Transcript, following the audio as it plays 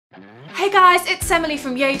Hey guys, it's Emily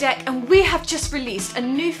from Yodeck and we have just released a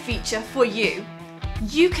new feature for you.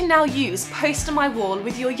 You can now use PosterMyWall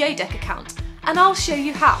with your Yodeck account and I'll show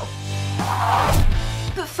you how.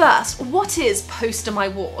 But first, what is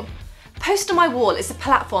PosterMyWall? PosterMyWall is a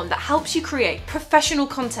platform that helps you create professional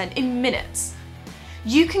content in minutes.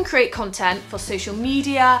 You can create content for social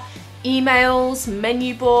media, emails,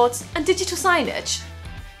 menu boards and digital signage.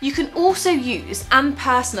 You can also use and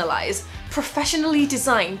personalise professionally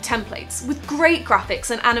designed templates with great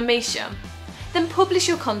graphics and animation. Then publish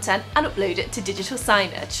your content and upload it to Digital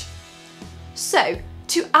Signage. So,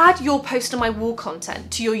 to add your PosterMyWall content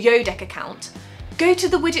to your Yodeck account, go to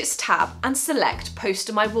the Widgets tab and select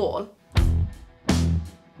PosterMyWall.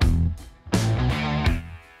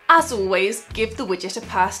 As always, give the widget a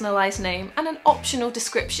personalised name and an optional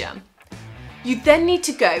description. You then need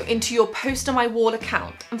to go into your PosterMyWall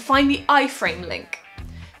account and find the iframe link.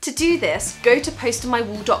 To do this, go to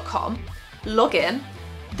postermywall.com, log in,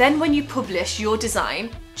 then when you publish your design,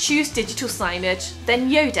 choose Digital Signage, then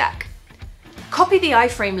Yodeck. Copy the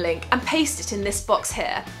iframe link and paste it in this box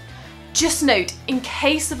here. Just note, in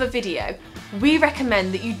case of a video, we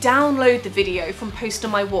recommend that you download the video from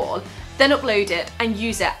PosterMyWall, then upload it and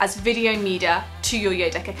use it as video media to your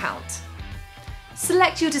Yodeck account.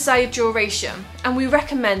 Select your desired duration, and we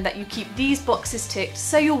recommend that you keep these boxes ticked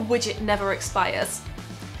so your widget never expires.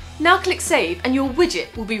 Now click Save and your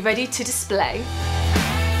widget will be ready to display.